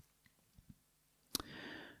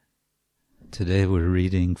Today we're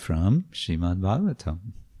reading from Srimad Bhagavatam,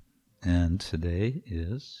 and today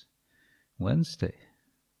is Wednesday,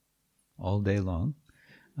 all day long,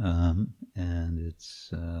 and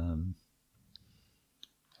it's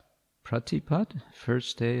Pratipad,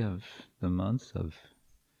 first day of the month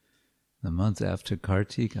after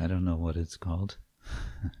Kartik. I don't know what it's called.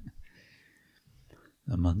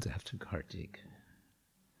 The month after Kartik.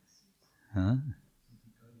 Huh?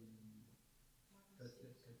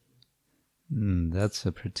 That's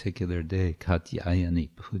a particular day, Katyayani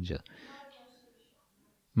Puja.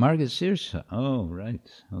 Margasirsha. Oh, right.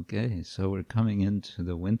 Okay, so we're coming into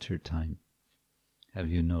the winter time. Have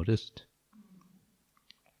you noticed?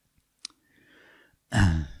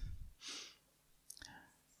 Om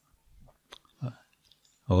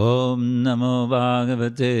Namo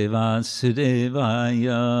Bhagavate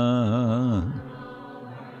Vasudevaya.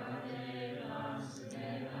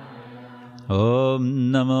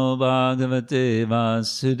 Om Namo Bhagavate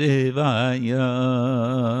Vasudevaya.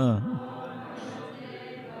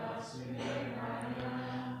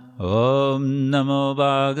 Om Namo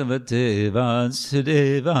Bhagavate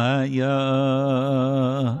Vasudevaya.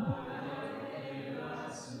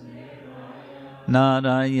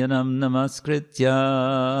 Narayanam Namaskritya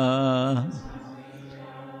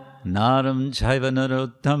Naram Chaiva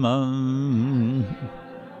Narottamam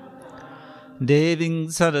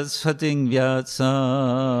Deving Saraswating Vyasa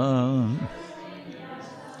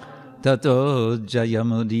Tato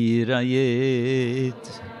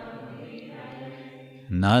Jayamudirayet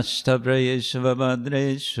Nashtaprayeshu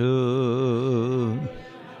Vabhadreshu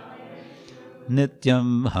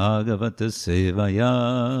Nityam Bhagavata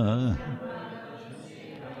Sevaya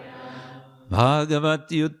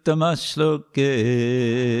Bhagavati Uttama Shloke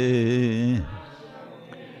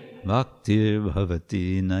Bhaktir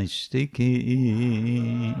Bhavati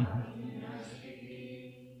Naishtiki.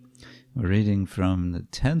 We're reading from the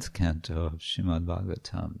 10th canto of Srimad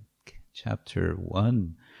Bhagavatam, chapter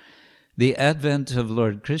 1. The Advent of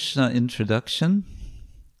Lord Krishna introduction.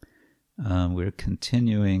 We're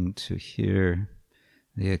continuing to hear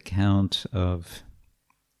the account of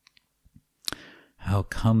how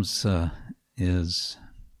Kamsa is,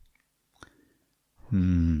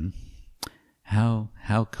 how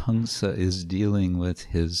Kamsa is dealing with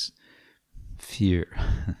his fear.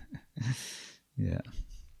 Yeah.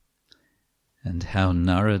 And how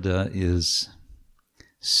Narada is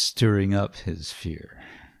stirring up his fear.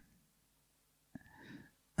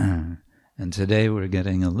 And today we're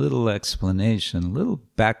getting a little explanation, a little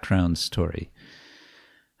background story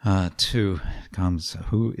to Kamsa.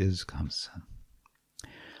 Who is Kamsa?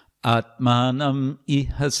 Atmanam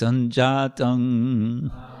iha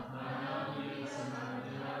sanjatam.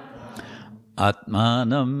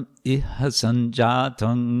 Atmanam iha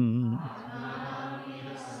sanjatam.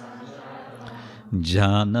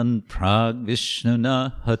 Janan prag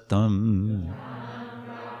vishnuna hatam.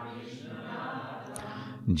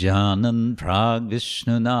 Janan prag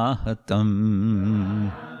vishnuna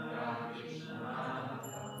hatam.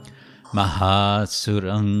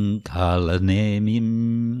 Mahasurang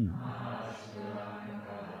kalanemim.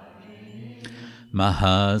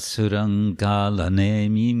 Mahasurang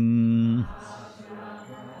kalanemim.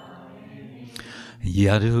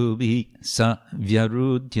 Yarubi sa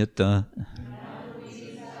vyarudhyata.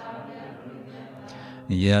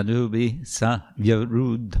 Yarubi sa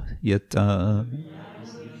vyarudhyata.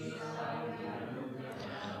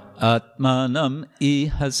 Atmanam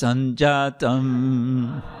iha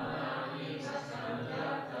sanjatam.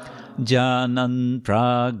 Janan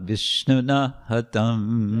prag vishnuna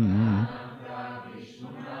hatam.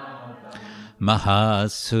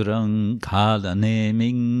 Mahasurang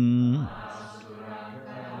kalaneming.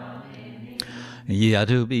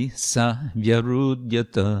 Yadubi sa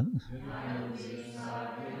vyarudhyata.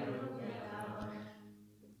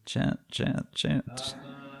 Chant, chant, chant.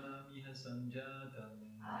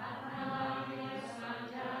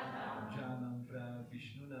 Janam prag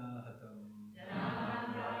vishnuna hatam.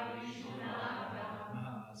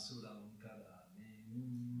 Mahasuram kalanemim.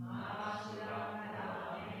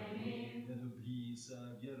 Yadubhi sa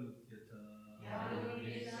vyarudyata.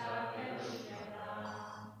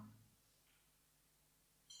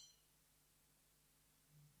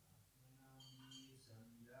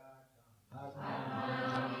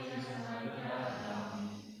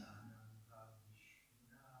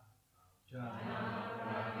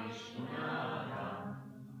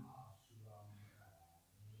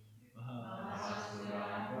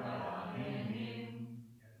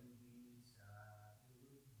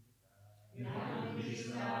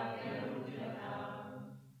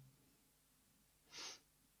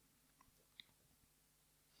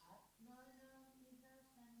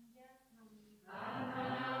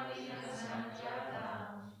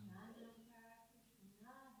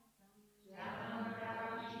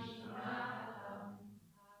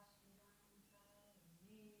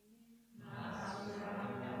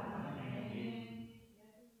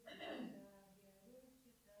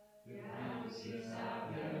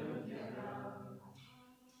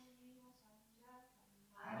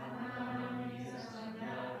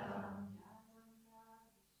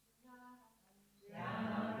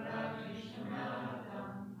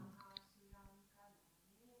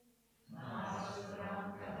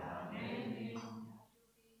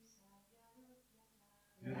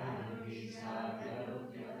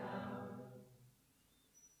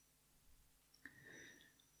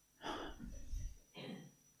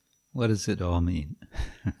 What does it all mean?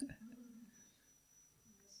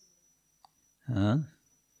 Huh?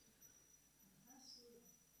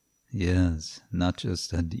 Yes, not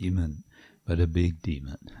just a demon, but a big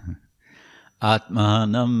demon.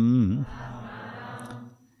 Atmanam.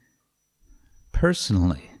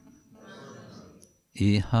 Personally.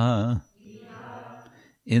 Iha.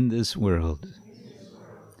 In this world.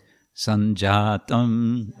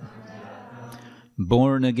 Sanjatam.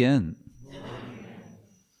 Born again.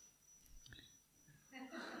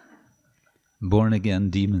 Born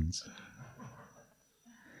again demons.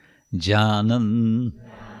 Jnanam.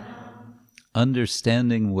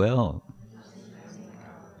 Understanding well.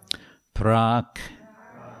 Prak.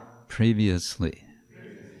 Previously.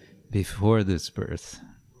 Before this birth.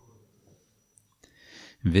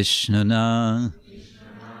 Vishnuna.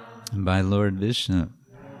 By Lord Vishnu.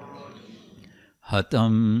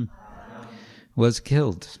 Hatam. Was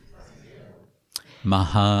killed.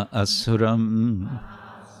 Maha Asuram.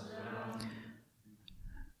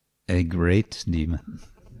 A great demon.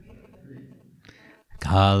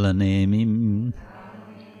 Kalanemi.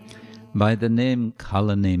 By the name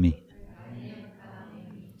Kalanemi.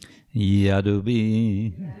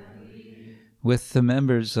 Yadubi. With the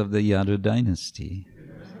members of the Yadu dynasty.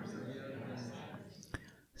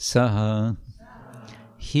 Saha.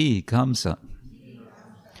 He, Kamsa.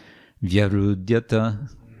 Vyarudyata.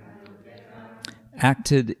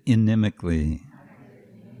 Acted inimically.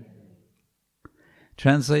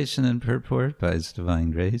 Translation and purport by His Divine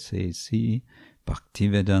Grace A.C.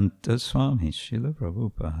 Bhaktivedanta Swami Srila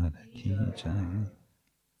Prabhupada Ki Jai.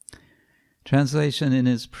 Translation: in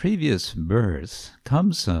his previous birth,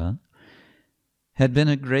 Kamsa had been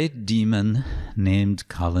a great demon named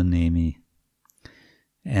Kalanemi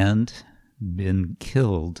and been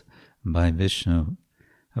killed by Vishnu.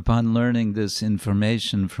 Upon learning this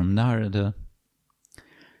information from Narada,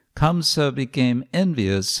 Kamsa became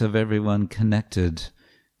envious of everyone connected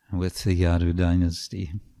with the Yadu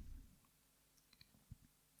dynasty.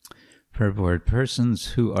 Purport: persons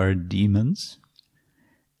who are demons,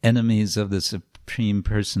 enemies of the Supreme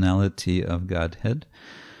Personality of Godhead,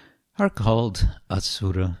 are called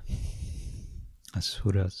Asura.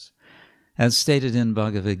 Asuras. As stated in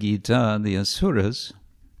Bhagavad Gita, the Asuras,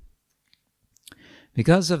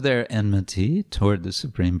 because of their enmity toward the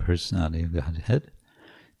Supreme Personality of Godhead,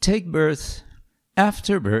 take birth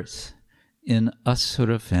after birth in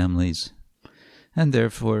Asura families, and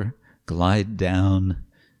therefore glide down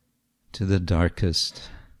to the darkest,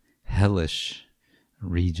 hellish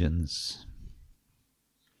regions.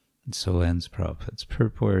 And so ends Prabhupada's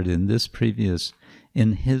purport. In his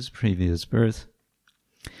previous birth,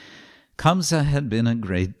 Kamsa had been a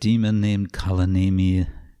great demon named Kalanemi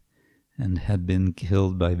and had been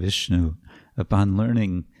killed by Vishnu. Upon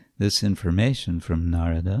learning this information from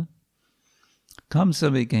Narada,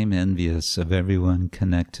 Kamsa became envious of everyone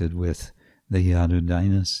connected with the Yadu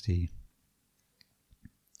dynasty.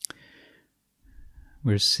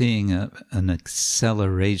 We're seeing an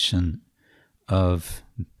acceleration of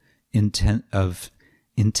intensity,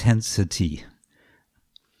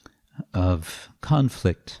 of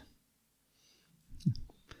conflict.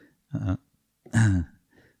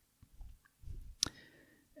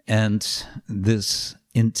 And this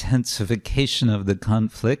intensification of the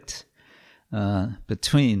conflict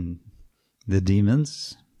between the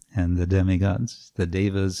demons and the demigods, the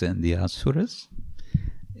devas and the asuras,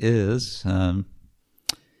 is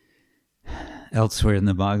elsewhere in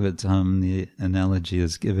the Bhagavatam. The analogy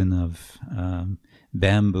is given of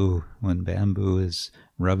bamboo. When bamboo is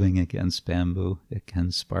rubbing against bamboo, it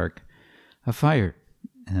can spark a fire.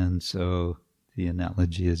 And so the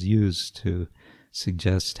analogy is used to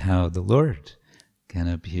suggest how the Lord can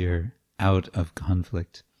appear out of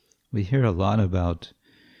conflict. We hear a lot about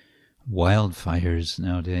wildfires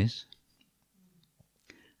nowadays.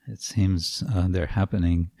 It seems they're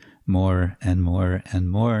happening more and more and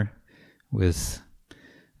more with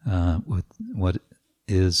what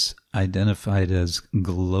is identified as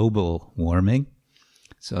global warming.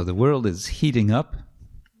 So the world is heating up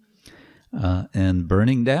and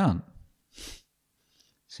burning down.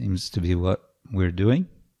 Seems to be what we're doing.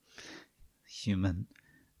 Human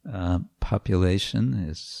population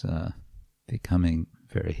is becoming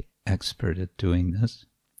very expert at doing this.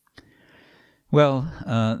 Well,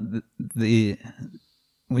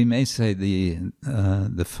 we may say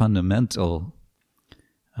the fundamental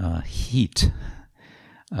heat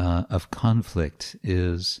of conflict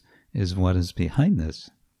is what is behind this.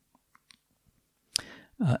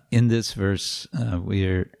 In this verse, we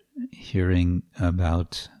are hearing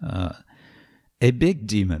about a big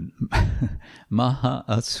demon, Maha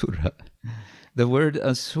Asura, The word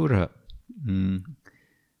asura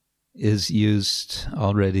is used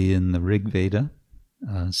already in the Rig Veda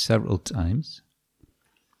several times,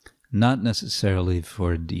 not necessarily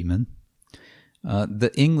for demon.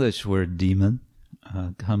 The English word demon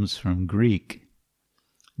comes from Greek,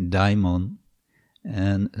 daimon,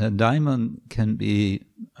 and a daimon can be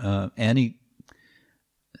any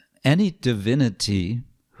divinity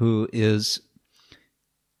who is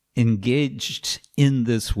engaged in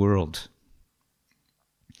this world.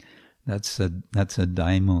 That's a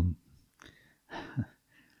daimon.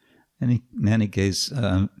 In any case,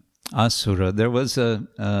 asura. There was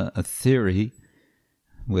a theory,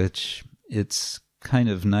 which it's kind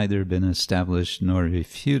of neither been established nor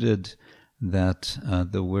refuted, that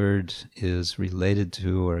the word is related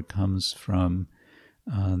to or comes from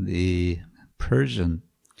the Persian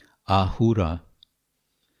ahura.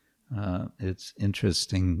 It's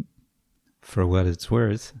interesting, for what it's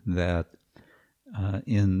worth, that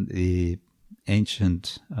in the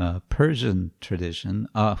ancient Persian tradition,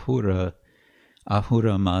 Ahura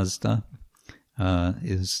Mazda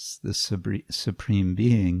is the supreme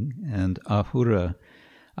being, and Ahura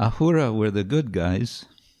were the good guys,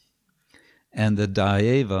 and the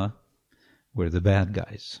Daeva were the bad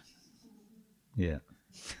guys. Yeah.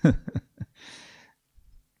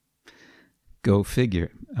 Go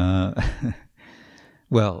figure.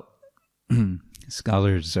 Well,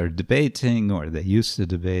 scholars are debating, or they used to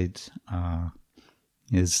debate,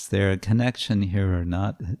 is there a connection here or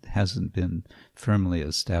not? It hasn't been firmly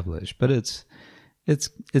established, but it's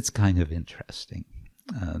kind of interesting.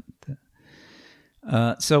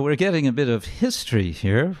 So we're getting a bit of history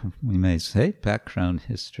here, we may say, background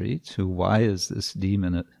history to why is this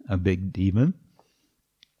demon a big demon?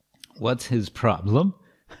 What's his problem?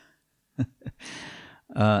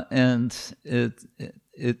 And there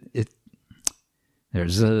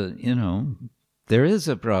is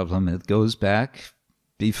a problem. It goes back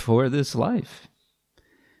before this life,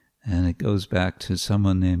 and it goes back to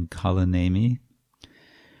someone named Kalanemi.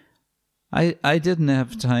 I didn't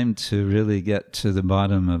have time to really get to the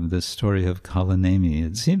bottom of the story of Kalanemi.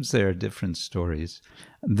 It seems there are different stories.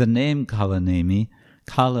 The name Kalanemi,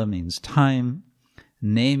 Kala means time,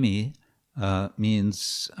 Nemi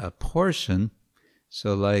means a portion.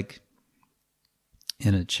 So like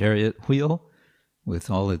in a chariot wheel with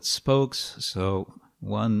all its spokes, so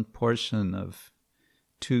one portion of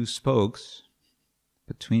two spokes,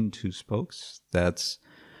 between two spokes, that's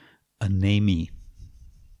a nemi.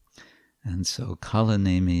 And so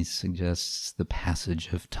Kalanemi suggests the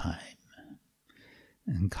passage of time.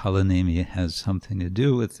 And Kalanemi has something to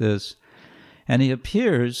do with this. And he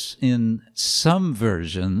appears in some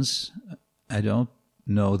versions. I don't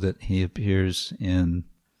know that he appears in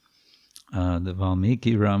the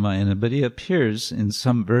Valmiki Ramayana, but he appears in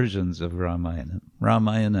some versions of Ramayana.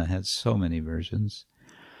 Ramayana has so many versions.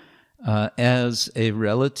 As a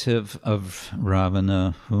relative of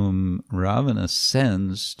Ravana, whom Ravana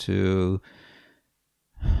sends to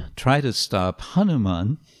try to stop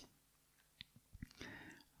Hanuman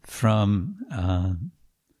from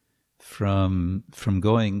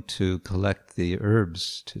going to collect the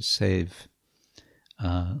herbs to save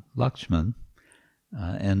Lakshman.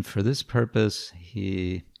 And for this purpose,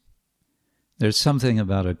 there's something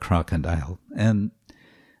about a crocodile. And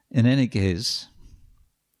in any case,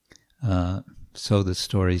 so the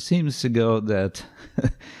story seems to go that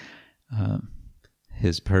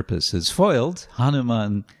his purpose is foiled.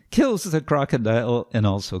 Hanuman kills the crocodile and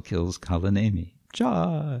also kills Kalanemi.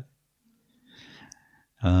 Jai!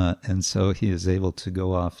 And so he is able to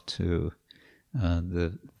go off to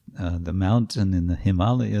the mountain in the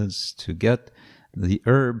Himalayas to get the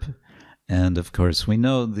herb. And of course, we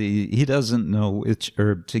know he doesn't know which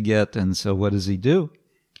herb to get. And so what does he do?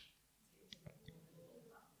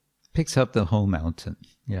 Picks up the whole mountain.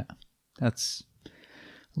 Yeah, that's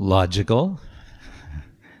logical.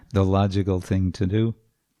 The logical thing to do.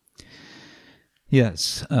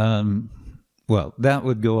 Yes. Well, that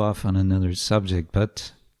would go off on another subject,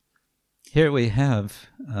 but here we have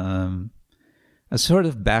a sort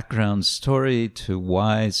of background story to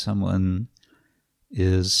why someone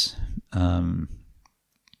is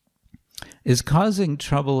causing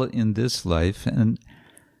trouble in this life, and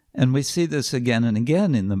we see this again and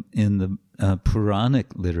again in the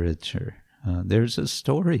Puranic literature. There's a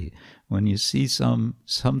story when you see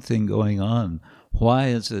something going on. Why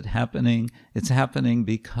is it happening? It's happening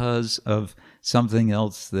because of something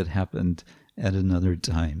else that happened at another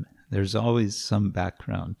time. There's always some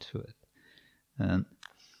background to it.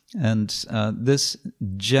 And this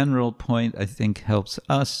general point, I think, helps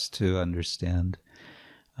us to understand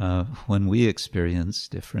when we experience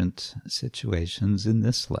different situations in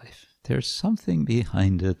this life. There's something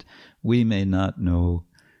behind it. We may not know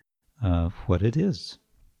what it is.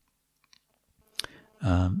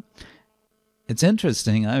 It's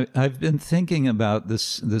interesting. I've been thinking about the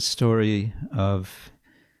story of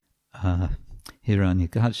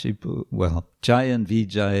Hiranyakashipu, well, Jaya and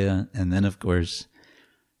Vijaya, and then of course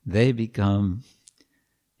they become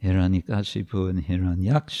Hiranyakashipu and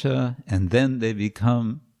Hiranyaksha, and then they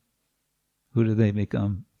become, who do they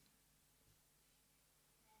become?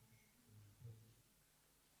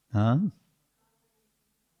 Huh?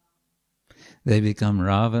 They become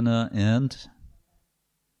Ravana and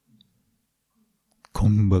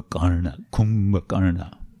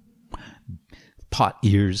Kumbhakarna, pot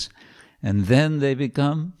ears, and then they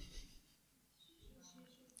become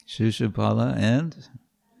Shishupala and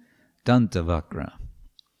Dantavakra.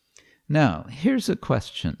 Now, here's a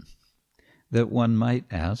question that one might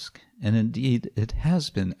ask, and indeed it has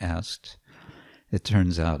been asked, it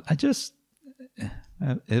turns out. It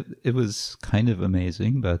was kind of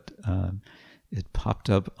amazing, but it popped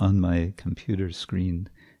up on my computer screen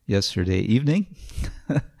yesterday evening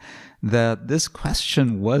that this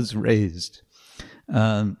question was raised.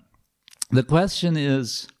 The question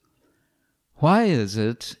is, why is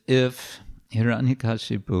it if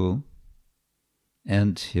Hiranyakashipu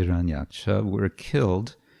and Hiranyaksha were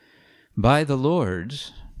killed by the Lord,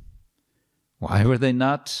 why were they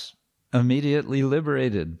not immediately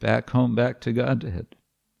liberated back home, back to Godhead?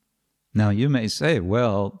 Now you may say,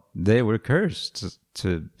 well, they were cursed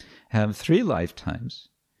to have 3 lifetimes.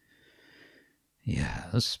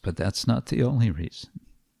 Yes, but that's not the only reason.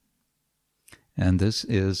 And this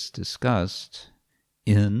is discussed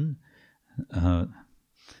in the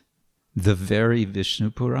very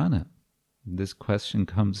Vishnu Purana. This question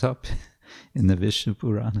comes up in the Vishnu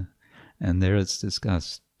Purana, and there it's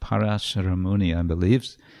discussed. Parashara Muni, I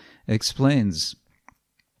believe, explains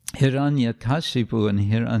Hiranyakashipu and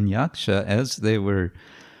Hiranyaksha, as they were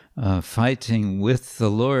fighting with the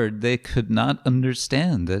Lord, they could not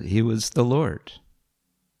understand that he was the Lord.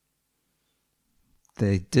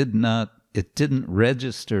 It didn't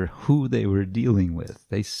register who they were dealing with.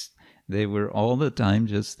 They were all the time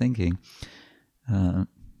just thinking,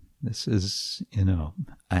 this is,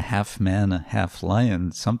 a half man, a half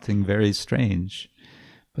lion, something very strange.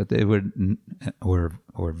 But they were, or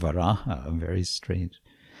Varaha, very strange.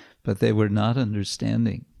 But they were not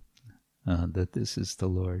understanding that this is the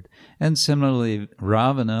Lord. And similarly,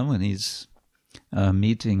 Ravana, when he's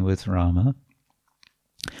meeting with Rama,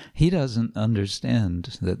 he doesn't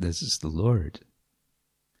understand that this is the Lord.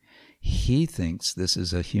 He thinks this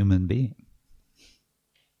is a human being.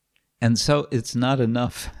 And so it's not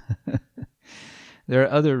enough. There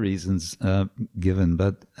are other reasons given,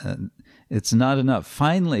 but it's not enough.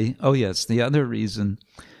 Finally, the other reason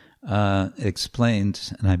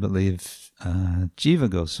explained, and I believe Jiva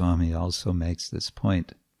Goswami also makes this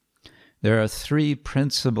point. There are 3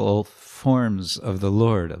 principal forms of the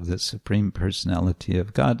Lord, of the Supreme Personality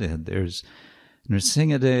of Godhead. There's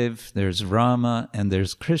Nrsingadev, there's Rama, and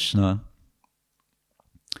there's Krishna.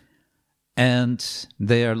 And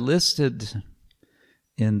they are listed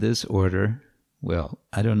in this order. Well,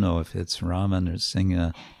 I don't know if it's Rama or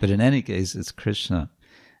Nrsinga, but in any case, it's Krishna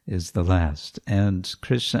is the last. And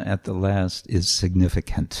Krishna at the last is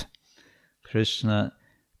significant. Krishna,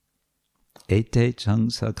 Ete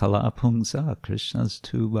Changsa Kalapungsa, Krishna's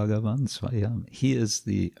tu Bhagavan Swayam. He is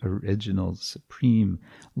the original Supreme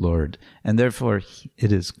Lord. And therefore,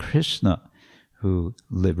 it is Krishna who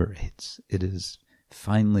liberates. It is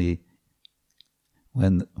finally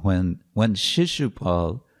when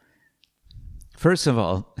Shishupal, first of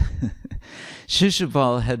all,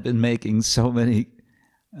 Shishupal had been making so many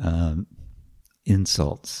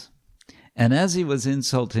insults. And as he was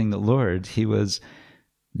insulting the Lord, he was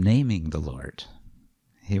naming the Lord.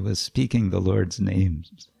 He was speaking the Lord's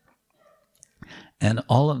names. And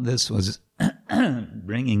all of this was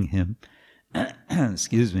bringing him,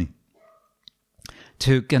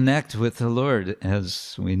 to connect with the Lord,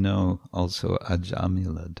 as we know also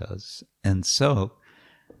Ajamila does. And so,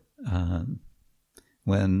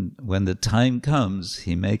 when the time comes,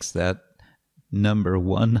 he makes that number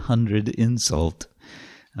 100 insult,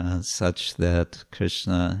 such that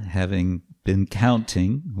Krishna, having been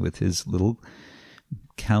counting with his little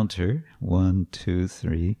counter, 1, 2,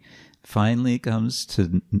 3, finally comes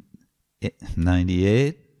to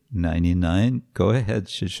 98, 99. Go ahead,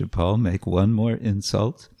 Shishupal, make one more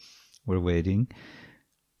insult. We're waiting.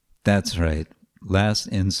 That's right. Last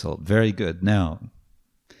insult. Very good. Now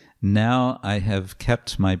I have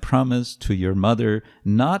kept my promise to your mother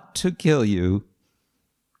not to kill you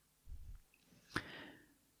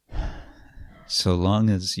so long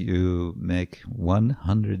as you make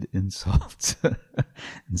 100 insults.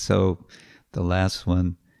 And so the last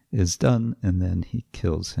one is done, and then he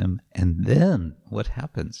kills him. And then what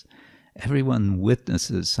happens? Everyone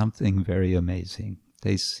witnesses something very amazing.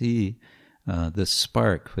 They see the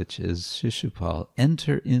spark, which is Shishupal,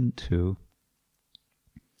 enter into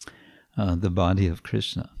the body of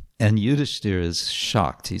Krishna. And Yudhishthira is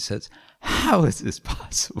shocked. He says, how is this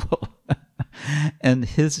possible? And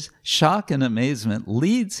his shock and amazement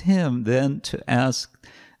leads him then to ask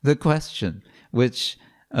the question, which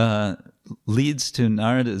leads to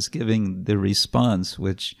Narada's giving the response,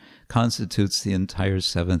 which constitutes the entire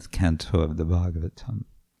 7th canto of the Bhagavatam.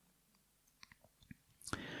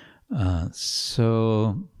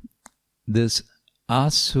 So this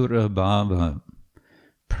asura bhava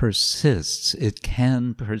persists. It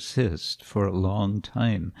can persist for a long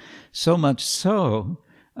time. So much so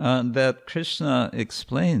that Krishna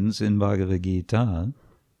explains in Bhagavad Gita,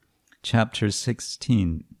 chapter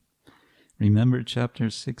 16. Remember chapter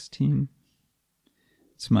 16?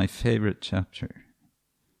 It's my favorite chapter.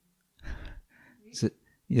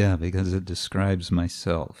 Yeah, because it describes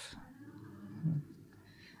myself.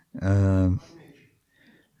 No,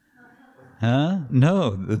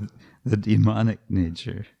 the demonic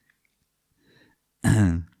nature.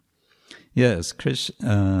 Yes,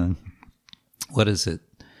 Krishna. What is it?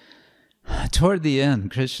 Toward the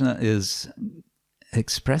end, Krishna is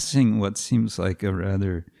expressing what seems like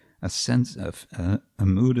a sense of a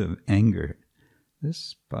mood of anger.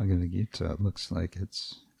 This Bhagavad Gita looks like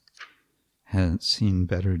it's had seen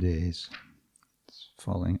better days. It's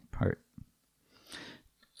falling apart.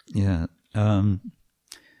 Yeah. Tanaham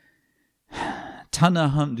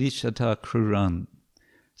dishata kruran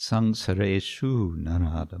sangsareshu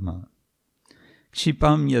naradama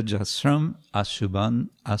kshipam yajasram ashuban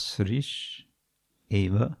asrish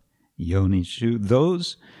eva yonishu.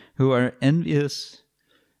 Those who are envious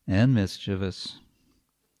and mischievous,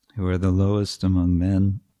 who are the lowest among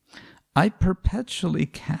men, I perpetually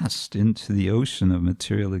cast into the ocean of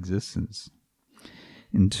material existence,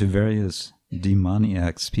 into various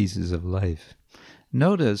demoniac species of life.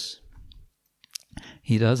 Notice,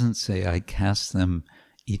 he doesn't say, I cast them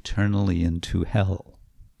eternally into hell,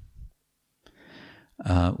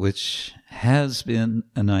 which has been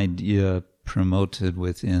an idea promoted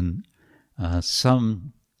within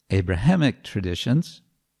some Abrahamic traditions.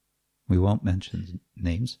 We won't mention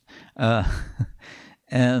names.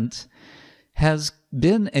 And has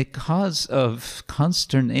been a cause of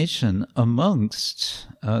consternation amongst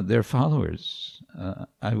their followers.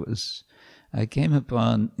 I came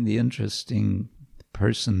upon the interesting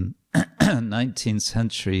person, 19th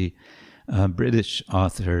century British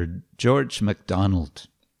author George MacDonald.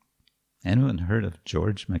 Anyone heard of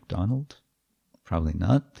George MacDonald? Probably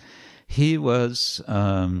not. He was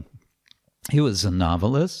a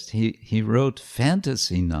novelist. He wrote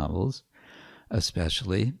fantasy novels,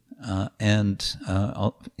 especially, and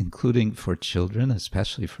including for children,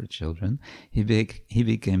 especially for children. He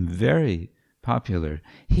became very popular.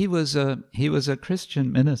 He was a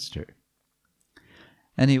Christian minister,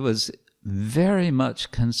 and he was very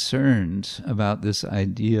much concerned about this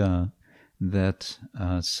idea that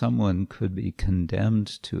someone could be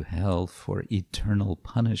condemned to hell for eternal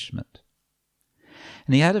punishment.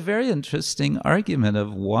 And he had a very interesting argument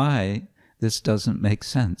of why this doesn't make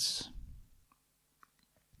sense.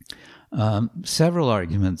 Several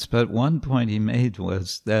arguments, but one point he made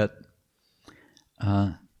was that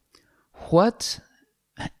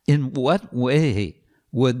in what way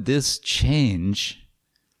would this change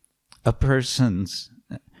a person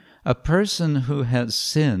who has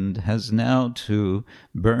sinned has now to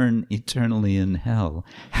burn eternally in hell?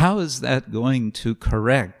 How is that going to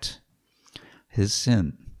correct his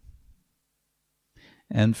sin?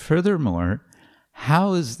 And furthermore,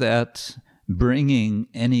 how is that bringing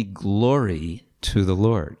any glory to the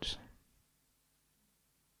Lord?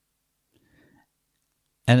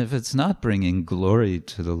 And if it's not bringing glory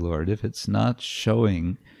to the Lord, if it's not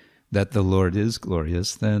showing that the Lord is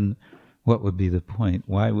glorious, then what would be the point?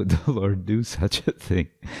 Why would the Lord do such a thing?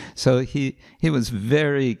 So he was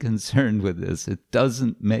very concerned with this. It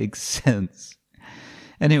doesn't make sense.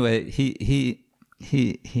 Anyway, he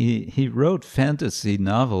wrote fantasy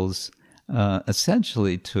novels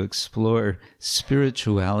essentially to explore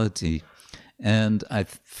spirituality. And I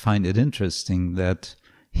find it interesting that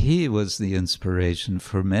he was the inspiration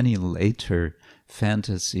for many later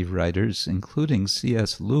fantasy writers, including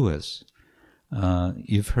C.S. Lewis.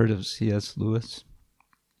 You've heard of C.S. Lewis?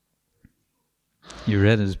 You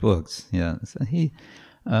read his books, yeah. So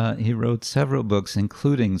he wrote several books,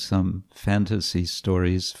 including some fantasy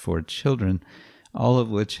stories for children, all of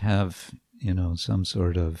which have, some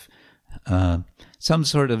sort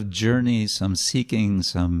of journey, some seeking,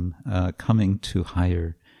 some coming to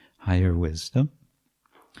higher wisdom.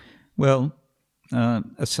 Well,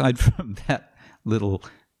 aside from that little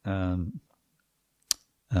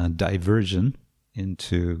diversion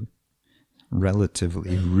into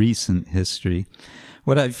relatively recent history,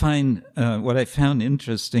 what I found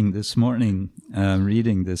interesting this morning,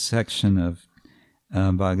 reading this section of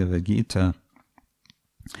Bhagavad Gita.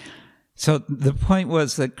 So the point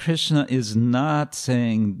was that Krishna is not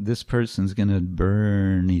saying this person's going to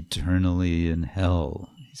burn eternally in hell.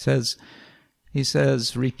 He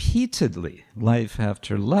says repeatedly, life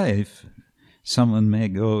after life, someone may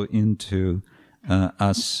go into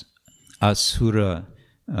asura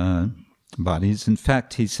bodies. In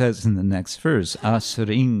fact, he says in the next verse,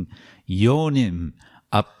 asuring yonim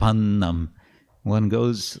apannam. One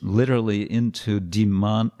goes literally into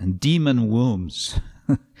demon wombs.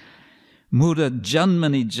 Muda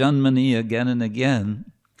janmani again and again,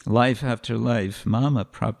 life after life. Mama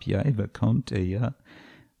prapyaiva kaunteya.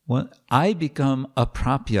 I become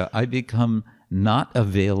aprapya. I become not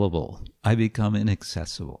available. I become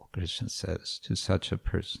inaccessible, Krishna says, to such a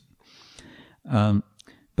person.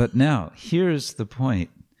 But now, here's the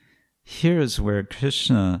point. Here's where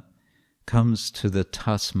Krishna comes to the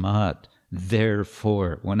tasmat,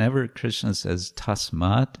 therefore. Whenever Krishna says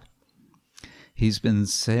tasmat, he's been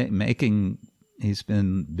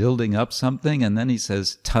building up something, and then he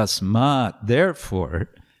says tasmat, therefore.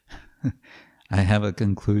 I have a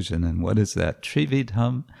conclusion, and what is that?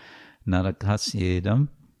 Trividham narakasyedam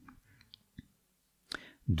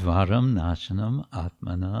dvaram nashanam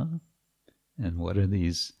atmana. And what are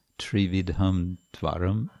these trividham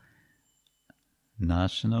dvaram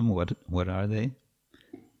nashanam? What are they?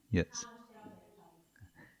 Yes.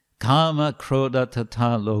 Kama krodha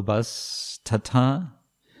tata lobas tata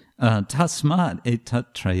tasmat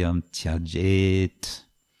etatrayam tyajet.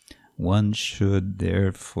 One should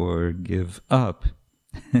therefore give up.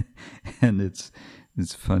 And it's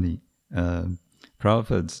funny.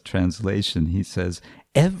 Prabhupada's translation, he says,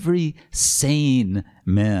 every sane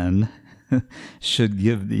man should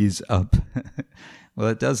give these up. Well,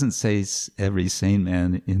 it doesn't say every sane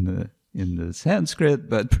man in the Sanskrit,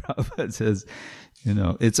 but Prabhupada says,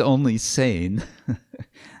 it's only sane.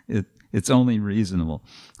 It's only reasonable.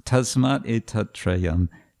 Tasmat etatrayam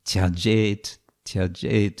tyajet.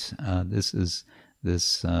 This is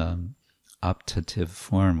this optative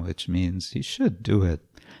form, which means you should do it.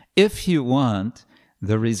 If you want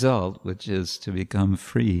the result, which is to become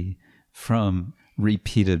free from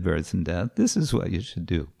repeated birth and death, this is what you should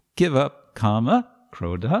do. Give up kama,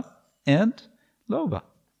 krodha, and lobha.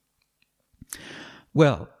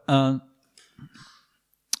 Well,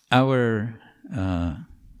 our, I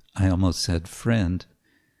almost said friend,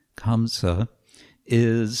 Kamsa,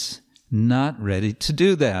 is not ready to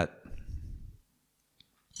do that.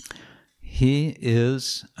 He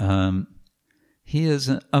is a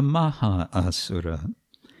Maha Asura.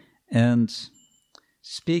 And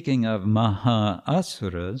speaking of Maha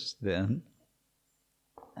Asuras, then,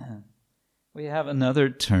 we have another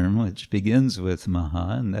term which begins with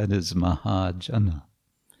Maha, and that is Mahajana.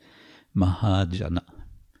 Mahajana,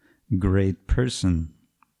 great person.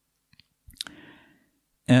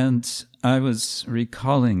 And I was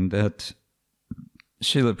recalling that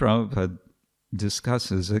Srila Prabhupada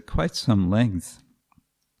discusses at quite some length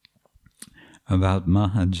about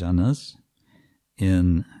Mahajanas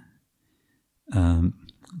in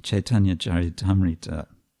Chaitanya Charitamrita.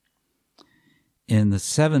 In the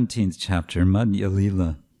 17th chapter, Madhya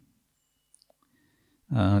Lila,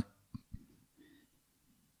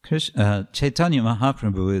 Chaitanya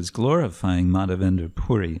Mahaprabhu is glorifying Madhavendra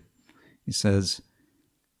Puri. He says,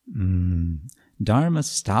 Dharma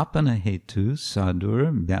stapana hetu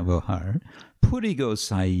sadur vyavahar Puri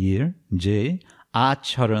Gosayir je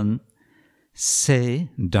acharan se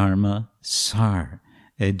dharma sar.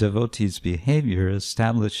 A devotee's behavior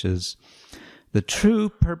establishes the true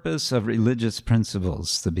purpose of religious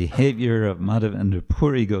principles. The behavior of Madhavendra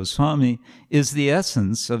Puri Goswami is the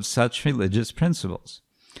essence of such religious principles.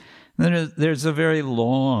 There's a very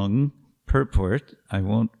long purport. I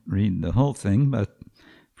won't read the whole thing, but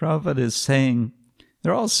Prabhupada is saying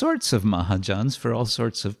there are all sorts of Mahajans for all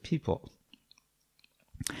sorts of people,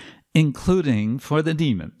 including for the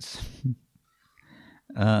demons.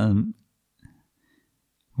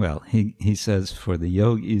 Well, he says for the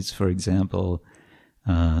yogis, for example,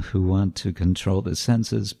 who want to control the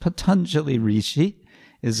senses, Patanjali Rishi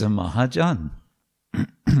is a Mahajan.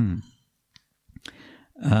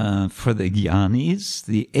 For the Gyanis,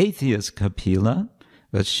 the atheist Kapila,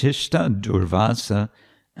 Vasishta, Durvasa,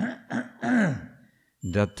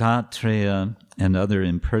 Dattatreya, and other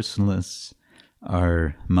impersonalists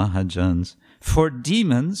are Mahajans. For the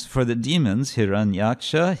demons,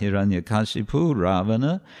 Hiranyaksha, Hiranyakashipu,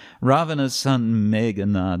 Ravana's son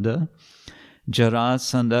Meghanada,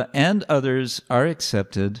 Jarasandha, and others are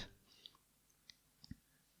accepted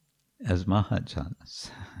as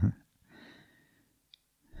Mahajans.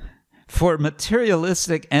 For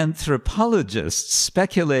materialistic anthropologists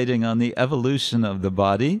speculating on the evolution of the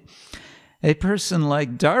body, a person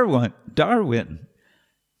like Darwin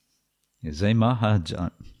is a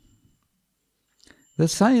Mahajan. The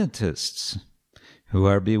scientists who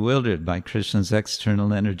are bewildered by Krishna's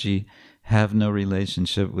external energy have no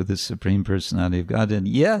relationship with the Supreme Personality of God, and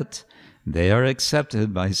yet they are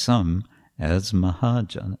accepted by some as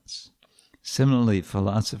Mahajanas. Similarly,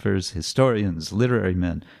 philosophers, historians, literary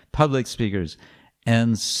men, public speakers,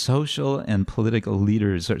 and social and political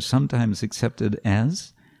leaders are sometimes accepted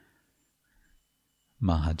as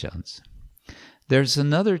Mahajans. There's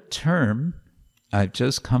another term I've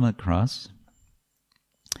just come across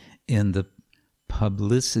in the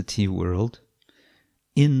publicity world: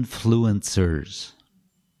 influencers.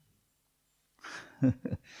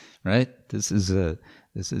 Right? This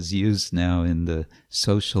is used now in the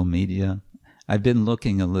social media. I've been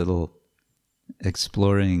looking a little,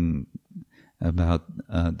 exploring about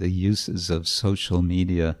the uses of social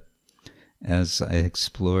media as I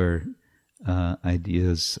explore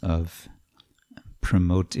ideas of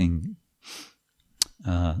promoting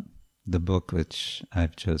the book which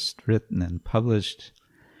I've just written and published,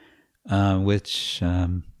 which,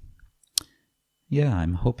 I'm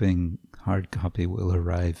hoping hard copy will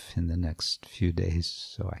arrive in the next few days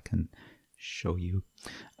so I can show you.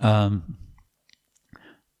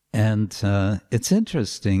 And it's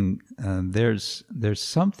interesting. There's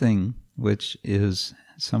something which is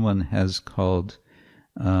someone has called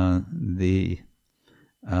the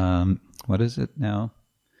what is it now?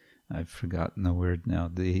 I've forgotten the word now.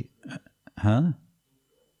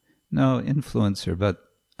 No, influencer, but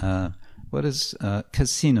what is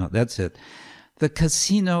casino? That's it. The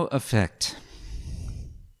casino effect.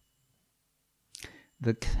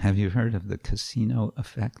 Have you heard of the casino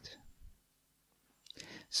effect?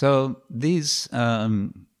 So these media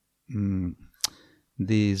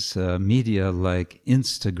like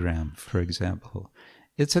Instagram, for example,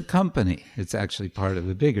 it's a company. It's actually part of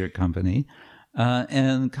a bigger company.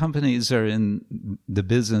 And companies are in the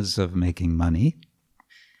business of making money.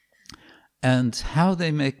 And how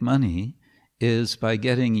they make money is by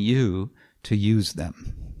getting you to use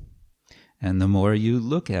them. And the more you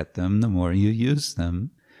look at them, the more you use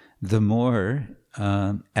them, the more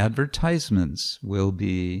advertisements will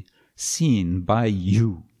be seen by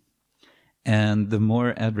you. And the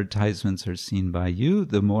more advertisements are seen by you,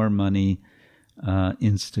 the more money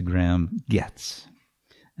Instagram gets.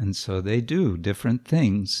 And so they do different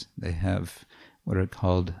things. They have what are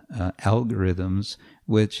called algorithms,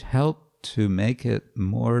 which help to make it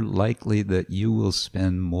more likely that you will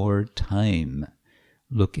spend more time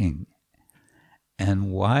looking.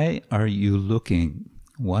 And why are you looking?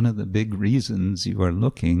 One of the big reasons you are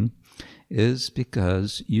looking is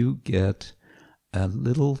because you get a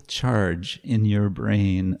little charge in your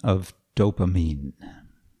brain of dopamine.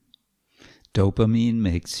 Dopamine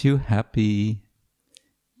makes you happy.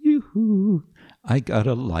 Yoo-hoo! I got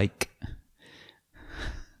a like.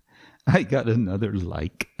 I got another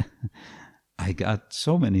like. I got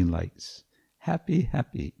so many likes. Happy,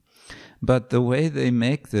 happy. But the way they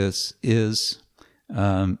make this is,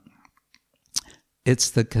 it's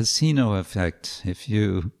the casino effect.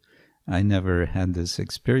 I never had this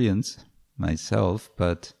experience myself,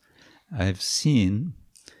 but I've seen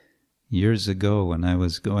years ago when I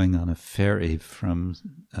was going on a ferry from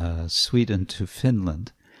Sweden to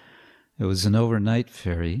Finland. It was an overnight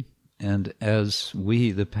ferry, and as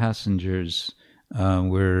we, the passengers,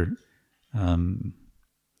 were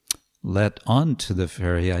let onto the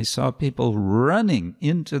ferry, I saw people running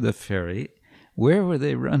into the ferry. Where were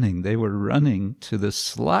they running? They were running to the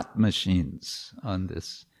slot machines on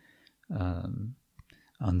this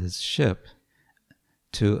ship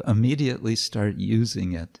to immediately start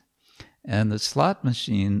using it. And the slot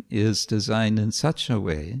machine is designed in such a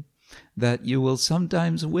way that you will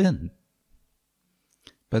sometimes win,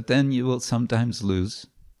 but then you will sometimes lose.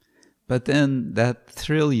 But then that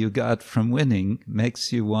thrill you got from winning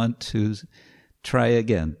makes you want to try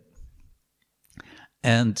again.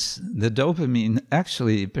 And the dopamine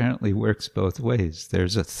actually apparently works both ways.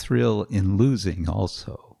 There's a thrill in losing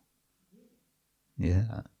also.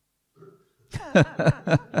 Yeah.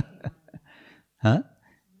 Huh?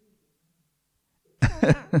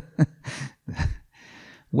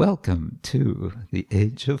 Welcome to the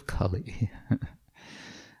age of Kali.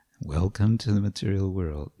 Welcome to the material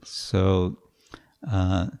world. So,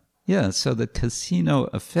 so the casino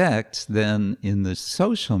effect then in the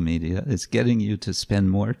social media is getting you to spend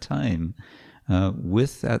more time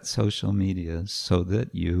with that social media so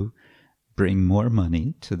that you bring more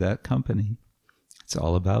money to that company. It's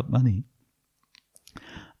all about money.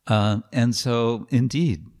 And so,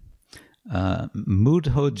 indeed,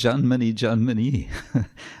 mudho janmani janmani,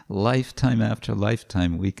 lifetime after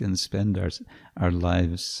lifetime, we can spend our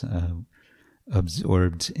lives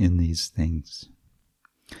absorbed in these things.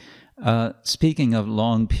 Speaking of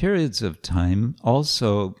long periods of time,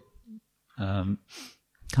 also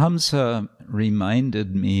Kamsa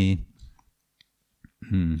reminded me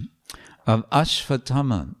of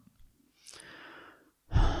Ashvatthama.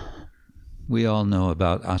 We all know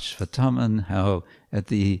about Ashvatthama, how at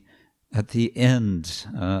the end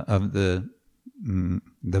of the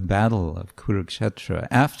battle of Kurukshetra,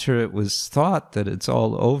 after it was thought that it's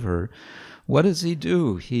all over, what does he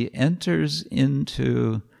do? He enters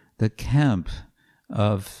into the camp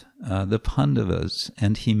of the Pandavas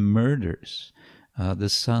and he murders the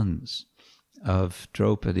sons of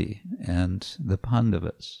Draupadi and the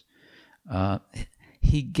Pandavas.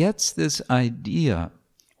 He gets this idea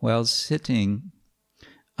while sitting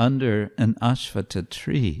under an Ashvata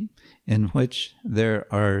tree in which there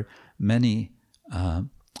are many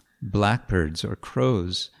blackbirds or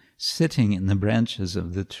crows sitting in the branches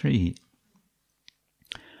of the tree.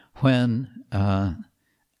 When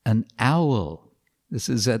an owl, this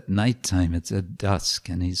is at nighttime, it's at dusk,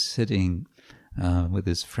 and he's sitting with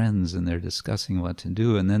his friends and they're discussing what to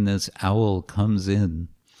do, and then this owl comes in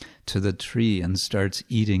to the tree and starts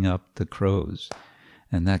eating up the crows,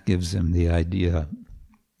 and that gives him the idea.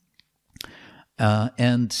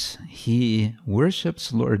 And he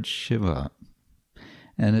worships Lord Shiva,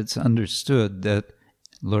 and it's understood that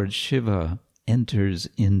Lord Shiva enters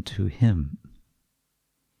into him.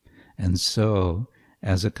 And so,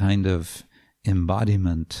 as a kind of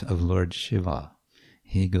embodiment of Lord Shiva,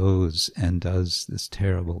 he goes and does this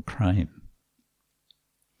terrible crime.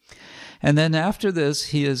 And then after this,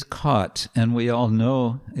 he is caught, and we all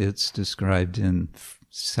know it's described in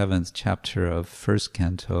 7th chapter of 1st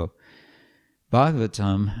canto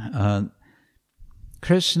Bhagavatam.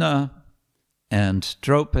 Krishna and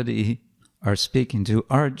Draupadi are speaking to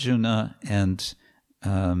Arjuna and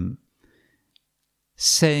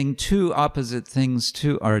saying two opposite things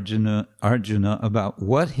to Arjuna about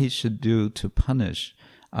what he should do to punish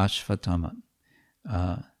Ashvatthama.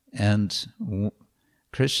 And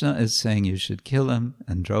Krishna is saying you should kill him,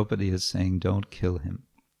 and Draupadi is saying don't kill him.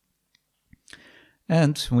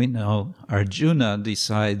 And we know Arjuna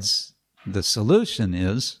decides the solution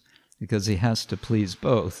is, because he has to please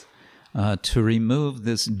both, to remove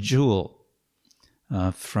this jewel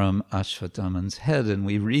from Ashvatthama's head. And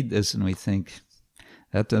we read this and we think,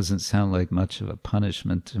 that doesn't sound like much of a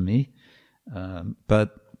punishment to me.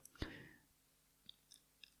 But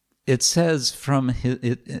it says from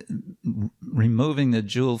removing the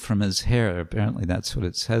jewel from his hair, apparently that's what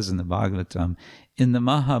it says in the Bhagavatam. In the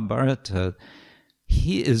Mahabharata,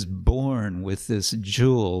 he is born with this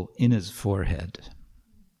jewel in his forehead.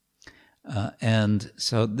 And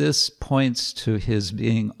so this points to his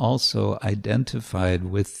being also identified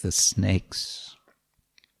with the snakes.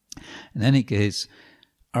 In any case,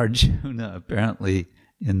 Arjuna apparently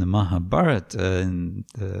in the Mahabharata, in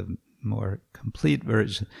the more complete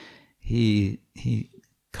version, he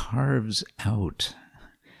carves out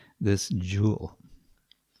this jewel.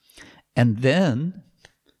 And then,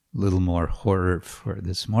 a little more horror for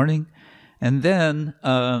this morning, and then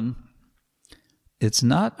it's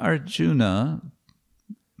not Arjuna,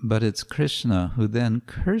 but it's Krishna who then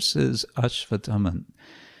curses Ashvatthama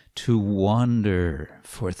to wander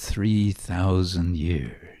for 3,000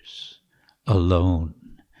 years alone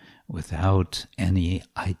without any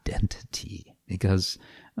identity, because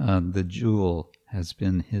the jewel has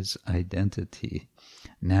been his identity.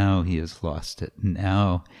 Now he has lost it.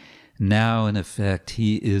 Now in effect,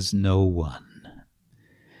 he is no one.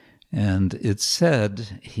 And it's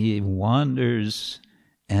said he wanders,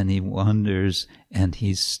 and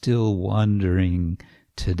he's still wandering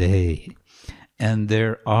today. And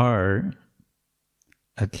there are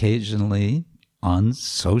occasionally on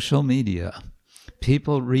social media,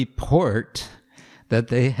 people report that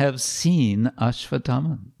they have seen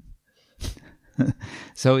Ashvatthama.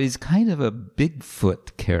 So he's kind of a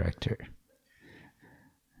Bigfoot character.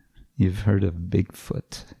 You've heard of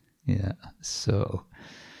Bigfoot. Yeah. So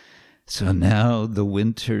So now the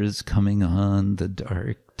winter is coming on, the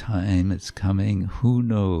dark time is coming. Who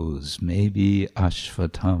knows? Maybe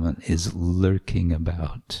Ashvatthama is lurking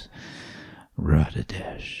about.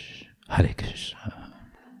 Radhadesh, Hare Krishna.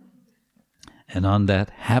 And on that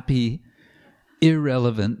happy,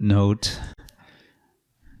 irrelevant note,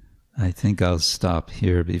 I think I'll stop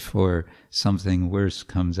here before something worse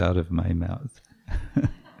comes out of my mouth.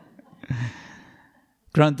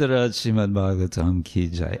 Grantaraj Srimad Bhagavatam Ki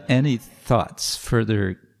Jai. Any thoughts,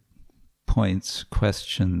 further points,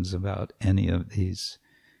 questions about any of these?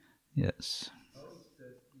 Yes. How is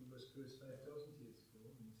that he was first 5,000 years ago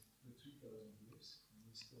and with 3,000 years and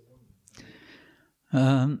he's still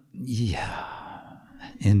wondering? Yeah,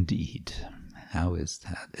 indeed. How is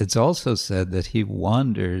that? It's also said that he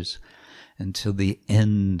wanders until the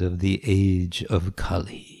end of the age of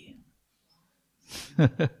Kali.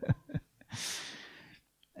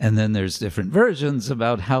 And then there's different versions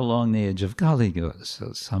about how long the age of Kali goes.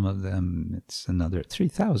 So some of them, it's another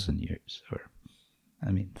 3,000 years,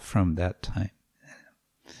 from that time.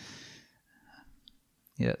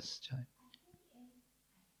 Yes, Jai.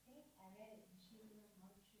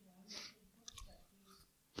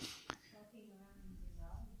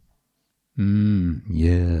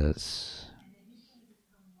 Yes.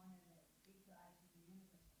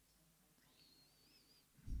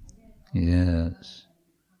 Yes.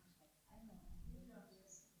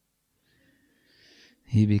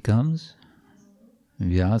 He becomes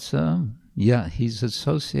Vyasa. Yeah, he's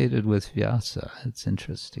associated with Vyasa. It's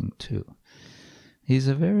interesting too. He's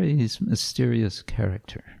a very mysterious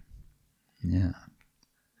character. Yeah.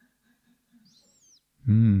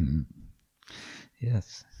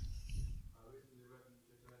 Yes.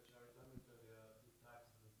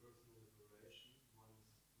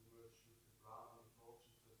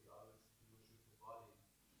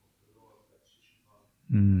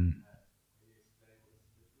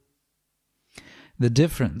 The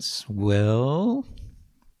difference, well,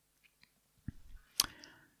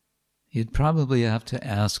 you'd probably have to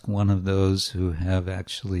ask one of those who have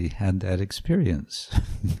actually had that experience.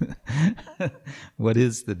 What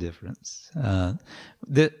is the difference?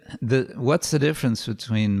 What's the difference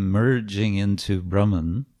between merging into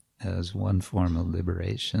Brahman as one form of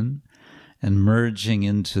liberation and merging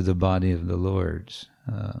into the body of the Lord?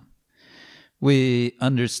 We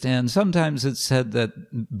understand, sometimes it's said that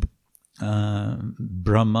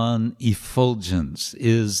Brahman effulgence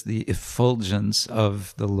is the effulgence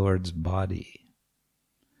of the Lord's body.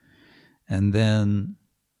 And then,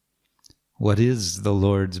 what is the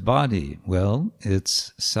Lord's body? Well,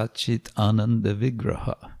 it's Satchit Ananda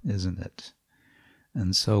Vigraha, isn't it?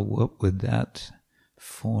 And so what would that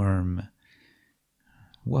form,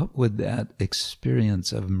 what would that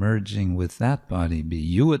experience of merging with that body be?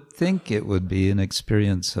 You would think it would be an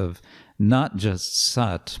experience of not just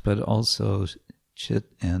Sat, but also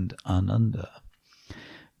Chit and Ananda.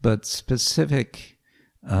 But specific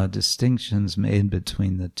distinctions made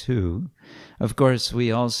between the two. Of course,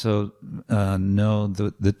 we also know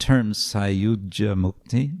the term Sayujya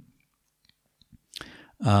Mukti,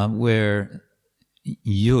 where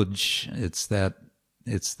yuj, it's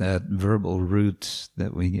that verbal root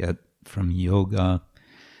that we get from yoga.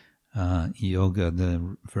 Yoga,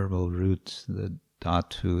 the verbal root, the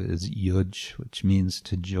dhatu is yuj, which means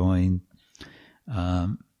to join.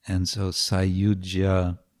 And so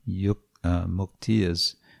Sayujya Mukti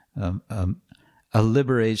is a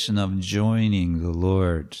liberation of joining the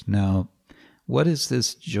Lord. Now, what is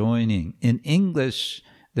this joining? In English,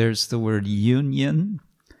 there's the word union,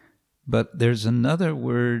 but there's another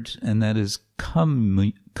word, and that is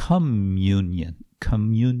communion.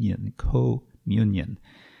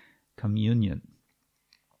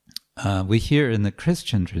 We hear in the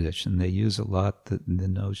Christian tradition, they use a lot the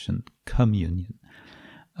notion communion,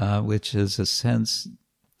 which is a sense,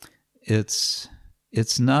 it's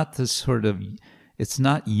not the sort of, it's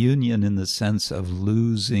not union in the sense of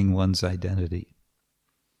losing one's identity.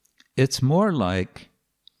 It's more like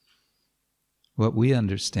what we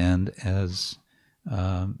understand as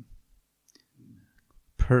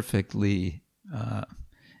perfectly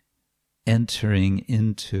entering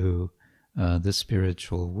into the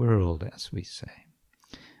spiritual world, as we say.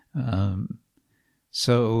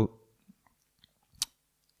 So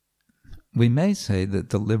we may say that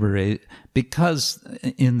the because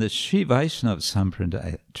in the Sri Vaishnava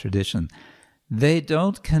Sampradaya tradition, they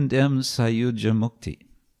don't condemn Sayujya Mukti.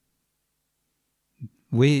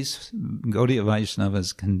 We Gaudiya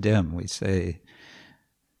Vaishnavas condemn. We say,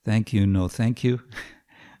 thank you, no thank you.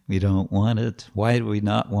 We don't want it. Why do we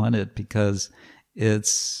not want it? Because it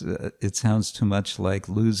sounds too much like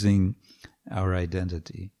losing our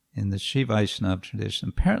identity. in the Sri Vaishnava tradition,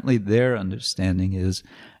 apparently their understanding is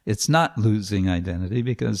it's not losing identity,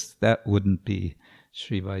 because that wouldn't be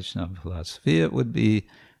Sri Vaishnava philosophy. It would be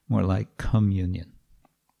more like communion.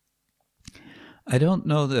 I don't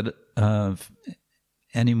know that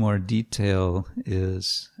any more detail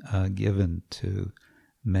is given to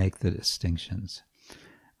make the distinctions.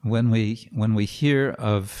 When we hear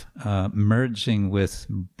of merging with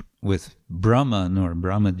Brahman or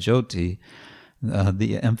Brahmajyoti,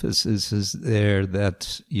 the emphasis is there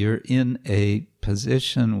that you're in a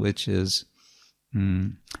position which is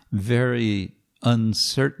very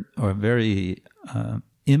uncertain or very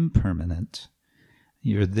impermanent.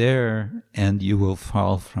 You're there and you will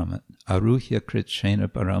fall from it. Aruhya kritshena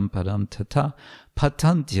parampadam tata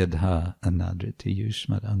patantyadha anadriti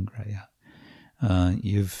yushmadangraya.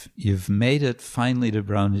 You've made it finally to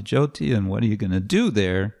Brahmajyoti, and what are you going to do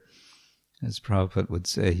there? As Prabhupada would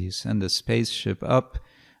say, you send a spaceship up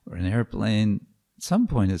or an airplane, at some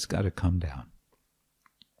point it's got to come down.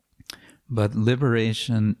 But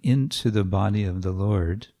liberation into the body of the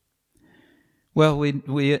Lord, well,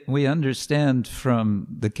 we understand from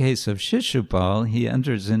the case of Shishupal, he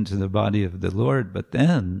enters into the body of the Lord, but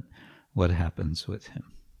then what happens with him?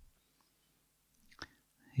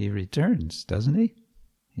 He returns, doesn't he?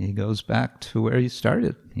 He goes back to where he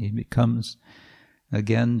started. He becomes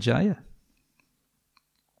again Jaya.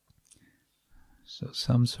 So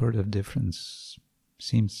some sort of difference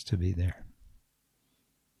seems to be there.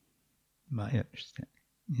 My understanding,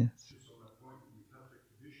 yes. Just on that point, in the Catholic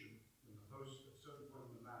tradition, when the host at a certain point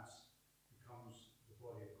in the Mass becomes the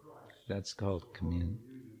body of Christ, that's called communion.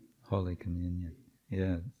 Holy Communion.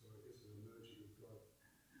 Yeah. So I guess it's a merging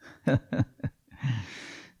of God.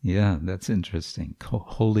 Yeah, that's interesting.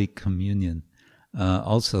 Holy Communion.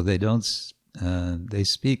 Also, they don't. They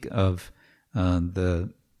speak of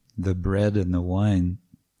the bread and the wine.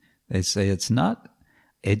 They say it's not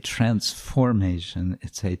a transformation;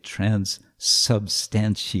 it's a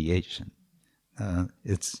transubstantiation.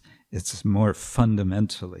 It's more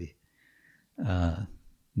fundamentally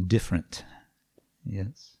different.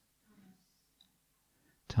 Yes.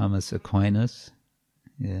 Thomas Aquinas.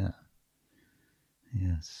 Yeah.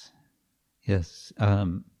 Yes. Yes.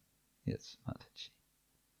 Yes, Mataji.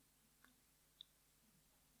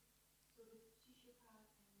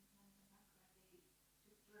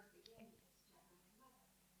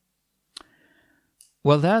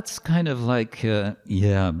 Well, that's kind of like,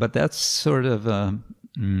 yeah, but that's sort of,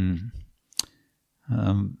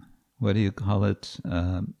 what do you call it?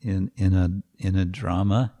 In a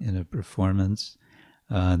drama, in a performance,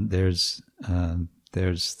 there's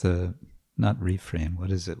the, not reframe, what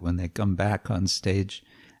is it, when they come back on stage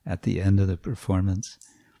at the end of the performance?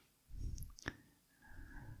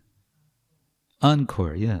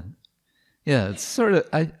 Encore, yeah. Yeah, it's sort of,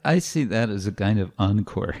 I see that as a kind of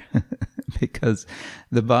encore, because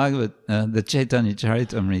the Bhagavad, the Chaitanya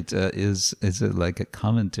Charitamrita is like a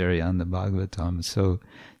commentary on the Bhagavatam. So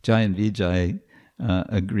Jai and Vijay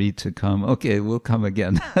agreed to come. Okay, we'll come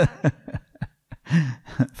again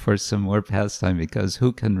for some more pastime, because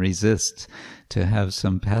who can resist to have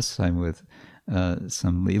some pastime with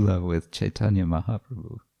some Leela with Chaitanya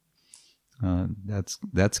Mahaprabhu?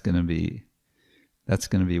 That's going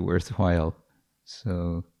to be worthwhile.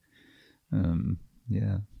 So,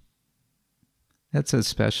 yeah, that's a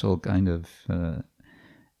special kind of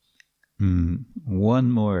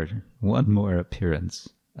one more appearance.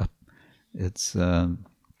 It's Bhakti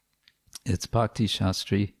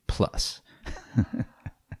Shastri plus.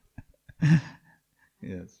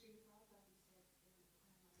 Yes.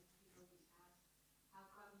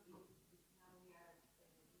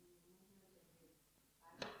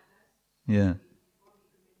 Yeah.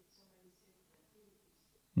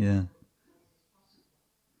 Yeah.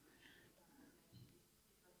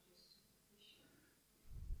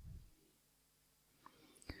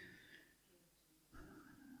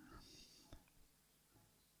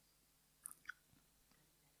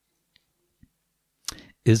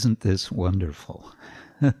 Isn't this wonderful?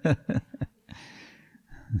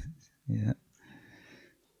 Yeah.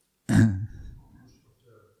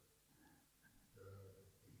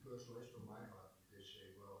 Personalist of my heart, they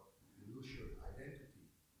say, well, you lose your identity.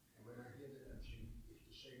 And when I hear the MC, it's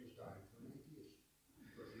the same as dying for an atheist,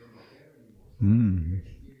 because you're not there anymore. So you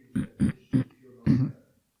experience that if you're not there.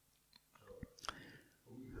 So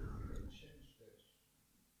for me, it doesn't make any sense. That's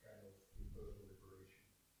kind of impersonal liberation.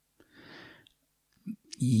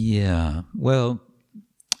 Yeah. Well,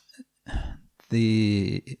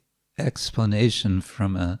 the explanation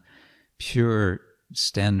from a pure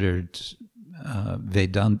standard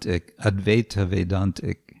Vedantic, Advaita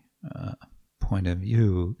Vedantic point of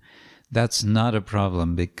view, that's not a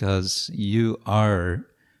problem because you are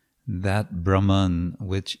that Brahman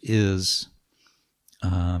which is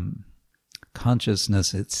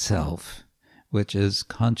consciousness itself, which is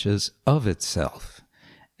conscious of itself,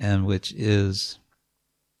 and which is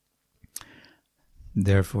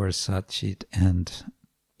therefore Satchit, and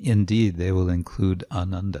indeed they will include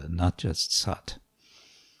Ananda, not just Sat.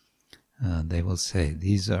 They will say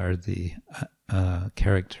these are the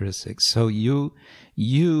characteristics. So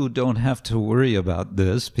you don't have to worry about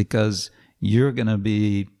this because you're going to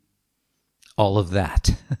be all of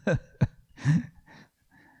that.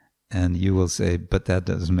 And you will say, but that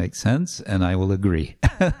doesn't make sense, and I will agree.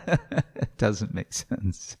 It doesn't make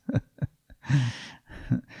sense.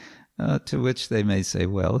 To which they may say,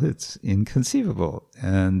 well, it's inconceivable.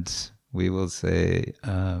 And we will say,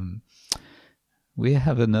 we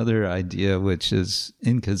have another idea which is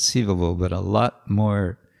inconceivable, but a lot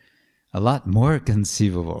more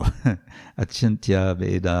conceivable. Achintya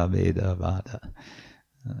Veda Veda Vada.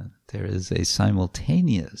 There is a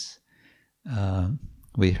simultaneous.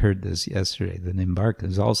 We heard this yesterday. The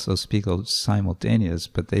Nimbarkas also speak of simultaneous,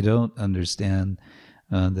 but they don't understand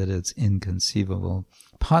that it's inconceivable.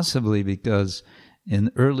 Possibly because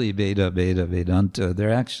in early Vedanta,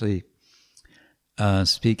 they're actually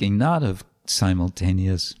speaking not of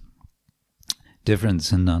simultaneous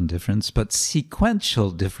difference and non-difference, but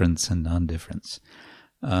sequential difference and non-difference,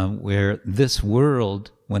 where this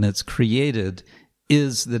world, when it's created,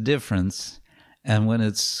 is the difference, and when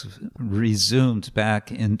it's resumed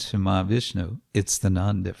back into Mahavishnu, it's the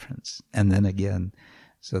non-difference. And then again,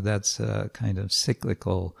 so that's a kind of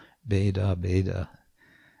cyclical Veda.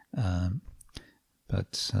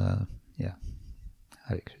 Yeah,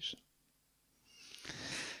 Hare Krishna.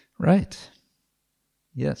 Right.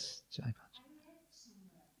 Yes, Jai.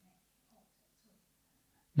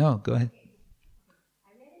 No, go ahead. I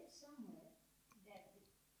read it somewhere that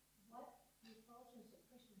what the effulgence of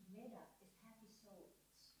Krishna's made of is happy souls.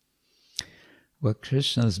 What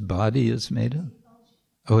Krishna's body is made of?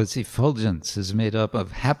 Oh, its effulgence is made up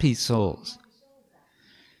of happy souls.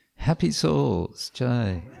 Happy souls,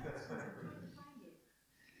 Jai.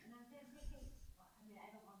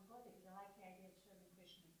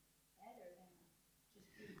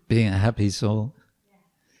 Being a happy soul.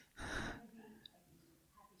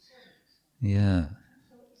 Yeah.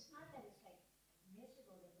 So it's not that it's like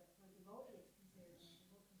miserable, but for a devotee it's considered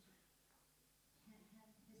miserable because you can't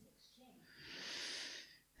have this exchange.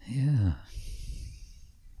 Yeah.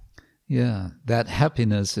 Yeah, that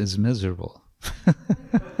happiness is miserable. They just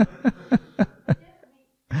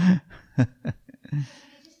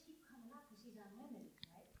keep coming up because he's unlimited,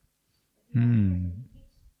 right?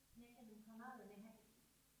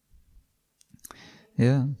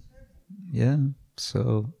 Yeah. Yeah.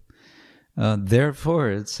 So, therefore,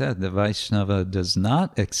 it said the Vaishnava does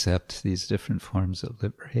not accept these different forms of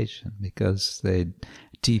liberation because they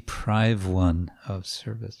deprive one of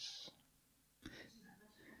service.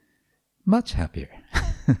 Much happier.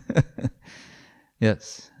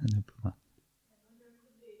 Yes. Anupama.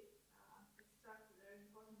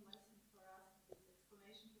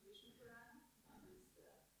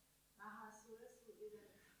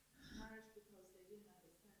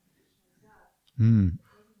 Mm.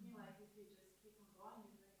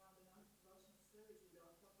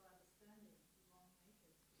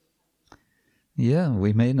 Yeah,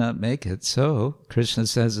 we may not make it. So, Krishna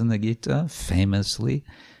says in the Gita, famously,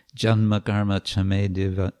 Janma karma chame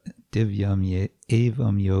divyam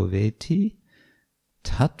evam yo veti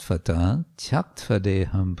tatvata tyaktva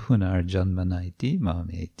punar janmanaiti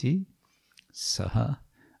mameti saha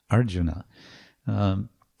Arjuna.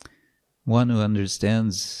 One who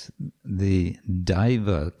understands the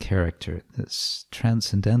Daiva character, this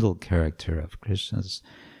transcendental character of Krishna's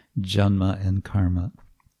Janma and karma,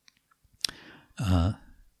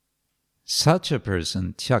 such a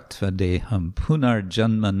person, tyaktva deham punar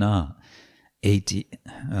janmana eti,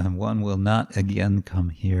 one will not again come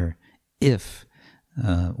here if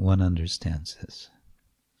one understands this.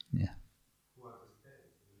 Yeah.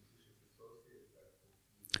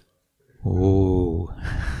 Oh.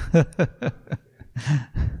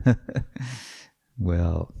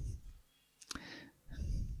 Well,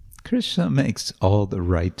 Krishna makes all the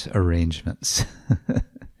right arrangements.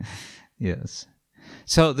 Yes.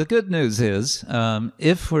 So the good news is,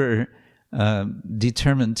 if we're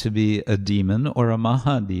determined to be a demon or a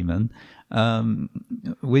Mahademon,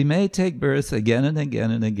 we may take birth again and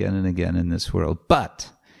again and again and again in this world,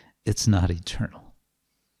 but it's not eternal.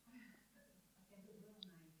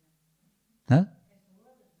 Huh?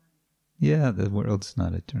 Yeah, the world's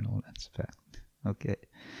not eternal, that's a fact. Okay.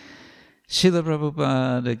 Srila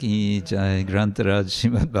Prabhupada ki jai, Grantaraj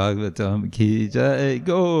Srimad Bhagavatam ki jai,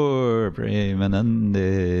 Gaur Premanande.